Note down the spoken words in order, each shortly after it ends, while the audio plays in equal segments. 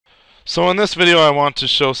So in this video I want to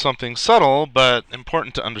show something subtle but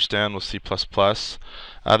important to understand with C++.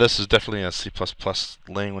 This is definitely a C++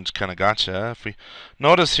 language kind of gotcha. If we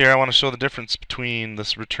notice here, I want to show the difference between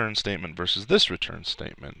this return statement versus this return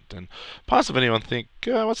statement. And pause the video and think,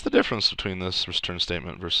 what's the difference between this return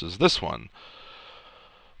statement versus this one?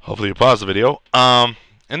 Hopefully you pause the video.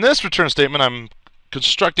 In this return statement I'm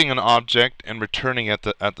constructing an object and returning it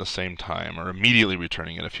at the same time, or immediately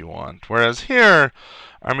returning it if you want. Whereas here,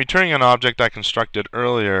 I'm returning an object I constructed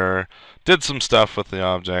earlier, did some stuff with the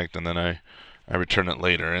object, and then I return it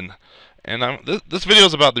later. And this video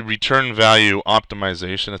is about the return value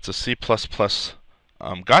optimization. It's a C++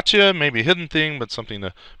 gotcha, maybe a hidden thing, but something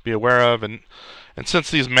to be aware of. And since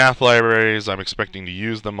these math libraries, I'm expecting to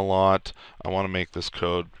use them a lot, I want to make this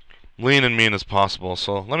code lean and mean as possible.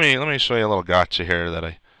 So let me show you a little gotcha here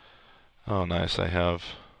that oh nice, I have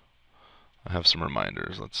some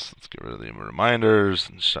reminders. Let's get rid of the reminders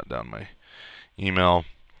and shut down my email.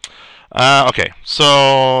 Okay,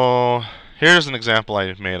 so here's an example I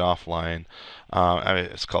made offline.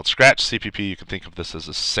 It's called Scratch CPP. You can think of this as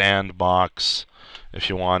a sandbox if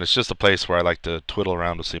you want. It's just a place where I like to twiddle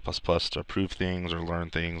around with C++ to prove things or learn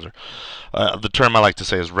things. Or the term I like to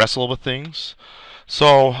say is wrestle with things.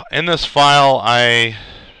 So in this file, I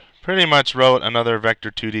pretty much wrote another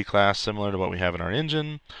vector2d class similar to what we have in our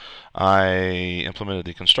engine. I implemented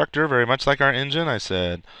the constructor very much like our engine. I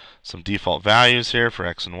said some default values here for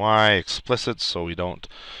x and y, explicit, so we don't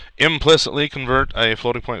implicitly convert a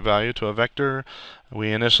floating point value to a vector.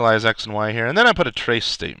 We initialize x and y here, and then I put a trace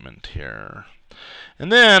statement here.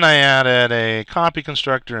 And then I added a copy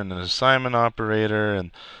constructor and an assignment operator,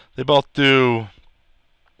 and they both do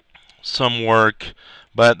some work,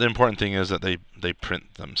 but the important thing is that they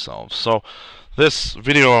print themselves. So this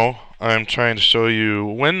video I'm trying to show you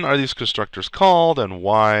when are these constructors called and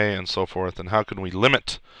why and so forth, and how can we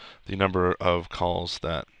limit the number of calls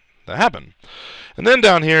that happen. And then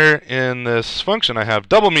down here in this function I have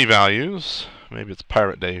double me values. Maybe it's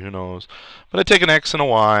Pirate Day, who knows. But I take an x and a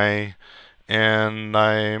y and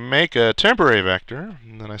I make a temporary vector,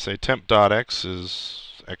 and then I say temp.x is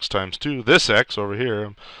x times 2. This x over here,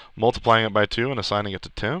 I'm multiplying it by 2 and assigning it to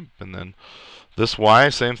temp. And then this y,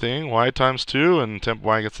 same thing, y times 2, and temp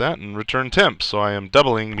y gets that, and return temp. So I am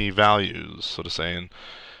doubling me values, so to say,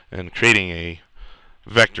 and creating a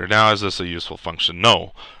vector. Now, is this a useful function?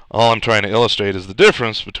 No. All I'm trying to illustrate is the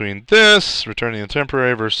difference between this, returning the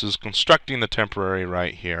temporary, versus constructing the temporary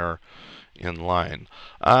right here in line.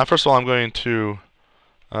 First of all, I'm going to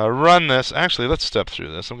run this. Actually, let's step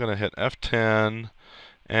through this. I'm going to hit F10.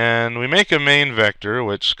 And we make a main vector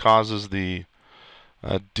which causes the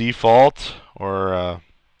default, or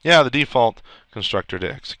the default constructor to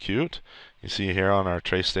execute. You see here on our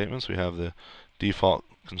trace statements we have the default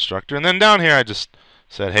constructor. And then down here I just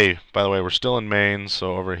said, hey, by the way, we're still in main,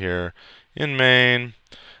 so over here in main.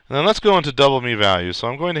 And then let's go into double me value. So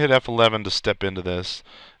I'm going to hit F11 to step into this.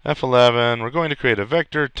 F11, we're going to create a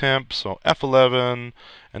vector temp, so F11.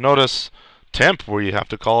 And notice temp, where you have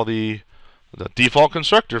to call the default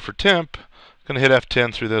constructor for temp. I'm going to hit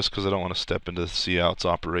F10 through this because I don't want to step into the couts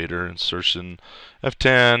operator, insertion,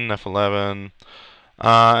 F10, F11.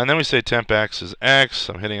 And then we say temp x is x.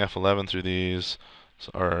 I'm hitting F11 through these,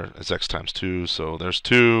 or it's x times 2, so there's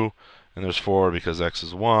 2, and there's 4 because x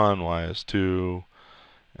is 1, y is 2,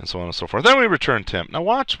 and so on and so forth. Then we return temp. Now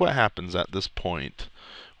watch what happens at this point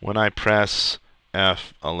when I press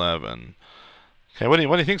F11. Okay, what do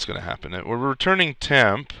you think is going to happen? We're returning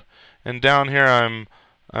temp. And down here I'm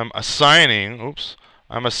assigning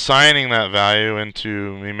that value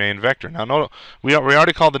into my main vector. Now note, we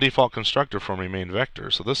already called the default constructor for my main vector,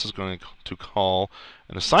 so this is going to call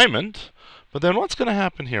an assignment. But then what's going to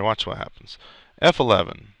happen here? Watch what happens.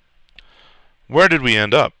 F11. Where did we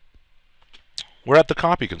end up? We're at the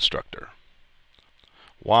copy constructor.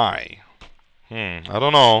 Why? I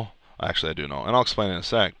don't know. Actually, I do know, and I'll explain in a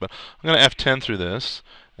sec. But I'm going to F10 through this,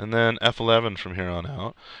 and then F11 from here on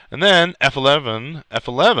out. And then F11,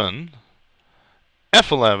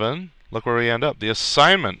 look where we end up, the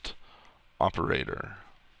assignment operator.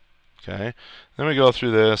 Okay? Then we go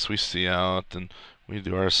through this, we see out, and we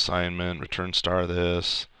do our assignment, return star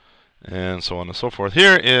this, and so on and so forth.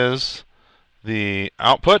 Here is the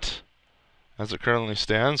output as it currently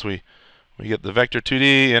stands. We get the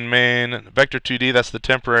vector2d in main. Vector2d, that's the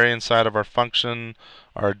temporary inside of our function,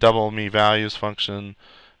 our double me values function.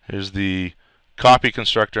 Here's the copy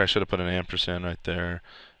constructor. I should have put an ampersand right there.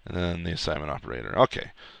 And then the assignment operator.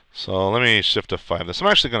 Okay, so let me shift F5 this. I'm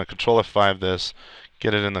actually going to control F5 this,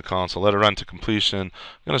 get it in the console, let it run to completion. I'm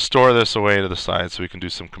going to store this away to the side so we can do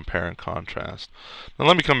some compare and contrast. Now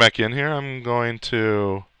let me come back in here. I'm going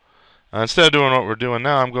to Instead of doing what we're doing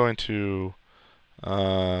now, I'm going to,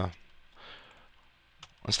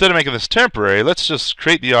 instead of making this temporary, let's just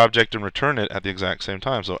create the object and return it at the exact same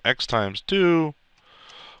time. So x times 2,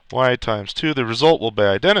 y times 2. The result will be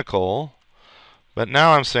identical. But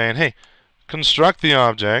now I'm saying, hey, construct the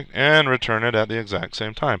object and return it at the exact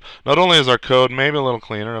same time. Not only is our code maybe a little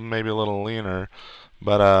cleaner and maybe a little leaner,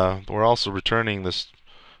 but we're also returning this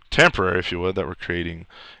temporary, if you would, that we're creating.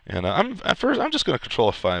 And at first, I'm just going to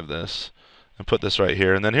Control F5 this and put this right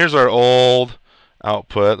here. And then here's our old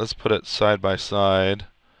output. Let's put it side by side,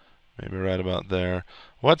 maybe right about there.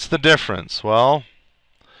 What's the difference? Well,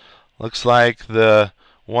 looks like the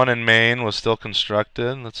one in main was still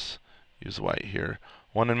constructed. Let's use white here.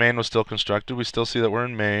 One in main was still constructed. We still see that we're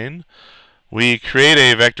in main. We create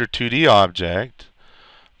a vector 2D object,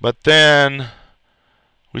 but then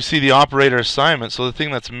we see the operator assignment. So the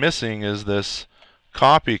thing that's missing is this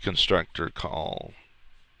copy constructor call.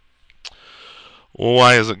 Well,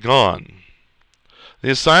 why is it gone?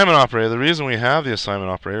 The assignment operator, the reason we have the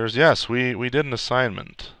assignment operator is, yes, we did an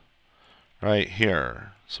assignment right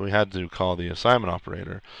here. So we had to call the assignment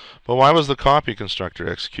operator. But why was the copy constructor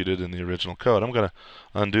executed in the original code? I'm going to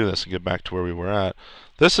undo this and get back to where we were at.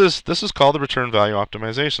 This is called the return value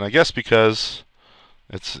optimization. I guess because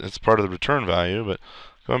it's part of the return value. But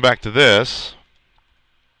going back to this,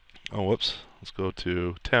 oh whoops, let's go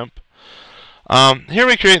to temp. Here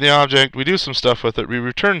we create the object, we do some stuff with it, we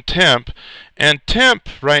return temp, and temp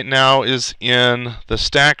right now is in the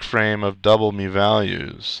stack frame of double me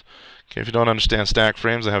values. Okay, if you don't understand stack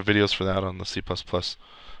frames, I have videos for that on the C++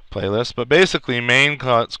 playlist. But basically, main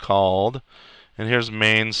gets called, and here's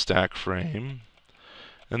main stack frame.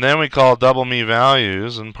 And then we call double me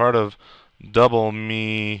values, and part of double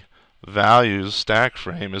me values stack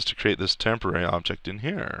frame is to create this temporary object in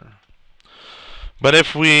here. But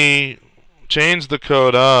if we change the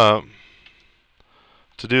code up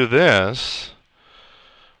to do this,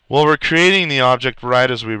 well, we're creating the object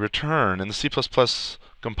right as we return. And the C++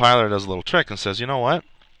 compiler does a little trick and says, you know what?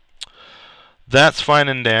 That's fine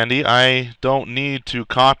and dandy. I don't need to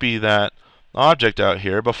copy that object out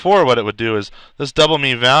here. Before, what it would do is this double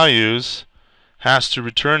me values has to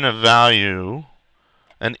return a value,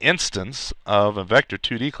 an instance of a vector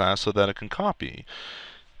 2D class so that it can copy.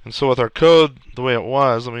 And so with our code the way it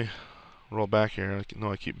was, let me roll back here. I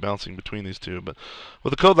know I keep bouncing between these two, but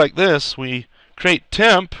with a code like this, we create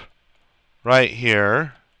temp right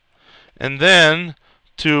here, and then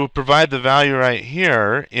to provide the value right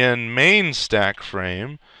here in main stack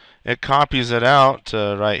frame, it copies it out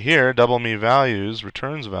to right here, double me values,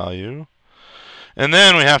 returns value, and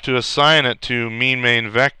then we have to assign it to mean main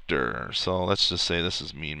vector. So let's just say this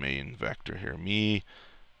is mean main vector here, me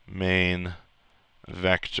main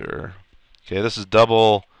vector. Okay, this is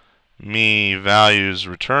double me values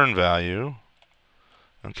return value.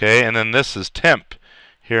 Okay, and then this is temp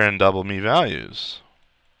here in double me values.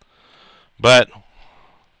 But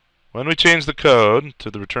when we change the code to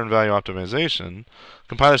the return value optimization,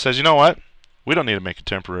 compiler says, you know what? We don't need to make a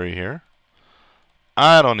temporary here.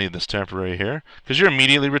 I don't need this temporary here because you're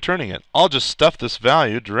immediately returning it. I'll just stuff this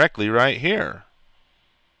value directly right here.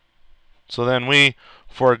 So then we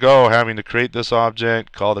forego having to create this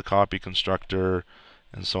object, call the copy constructor,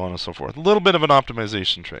 and so on and so forth. A little bit of an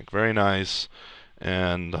optimization trick. Very nice.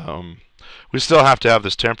 And we still have to have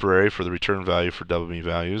this temporary for the return value for double me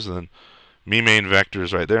values. And then me main vector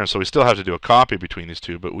is right there. And so we still have to do a copy between these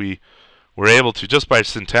two. But we were able to, just by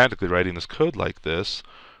syntactically writing this code like this,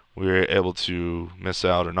 we were able to miss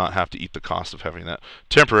out or not have to eat the cost of having that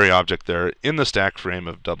temporary object there in the stack frame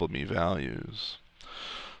of double me values.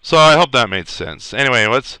 So I hope that made sense. Anyway,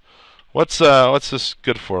 what's this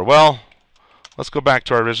good for? Well, let's go back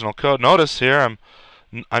to our original code. Notice here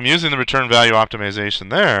I'm using the return value optimization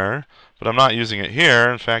there, but I'm not using it here.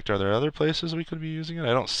 In fact, are there other places we could be using it?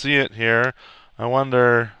 I don't see it here. I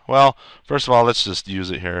wonder, well, first of all, let's just use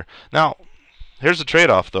it here. Now, here's the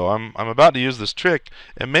trade-off, though. I'm about to use this trick.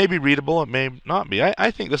 It may be readable, it may not be. I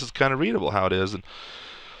think this is kind of readable how it is, and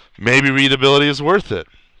maybe readability is worth it.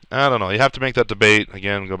 I don't know. You have to make that debate.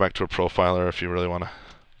 Again, go back to a profiler if you really want to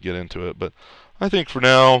get into it. But I think for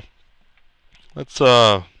now, let's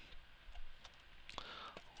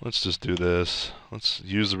just do this. Let's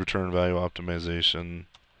use the return value optimization.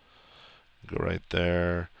 Go right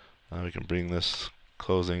there. We can bring this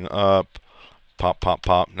closing up. Pop, pop,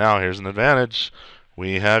 pop. Now here's an advantage.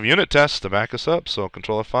 We have unit tests to back us up. So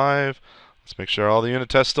Control F5. Let's make sure all the unit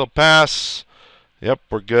tests still pass. Yep,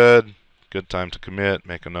 we're good. Good time to commit,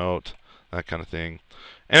 make a note, that kind of thing.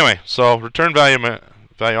 Anyway, so return value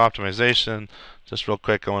value optimization. Just real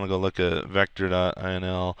quick, I want to go look at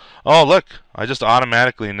vector.inl. Oh, look, I just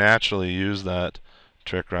automatically naturally use that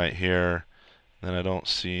trick right here. Then I don't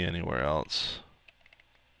see anywhere else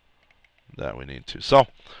that we need to. So,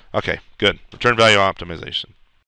 okay, good. Return value optimization.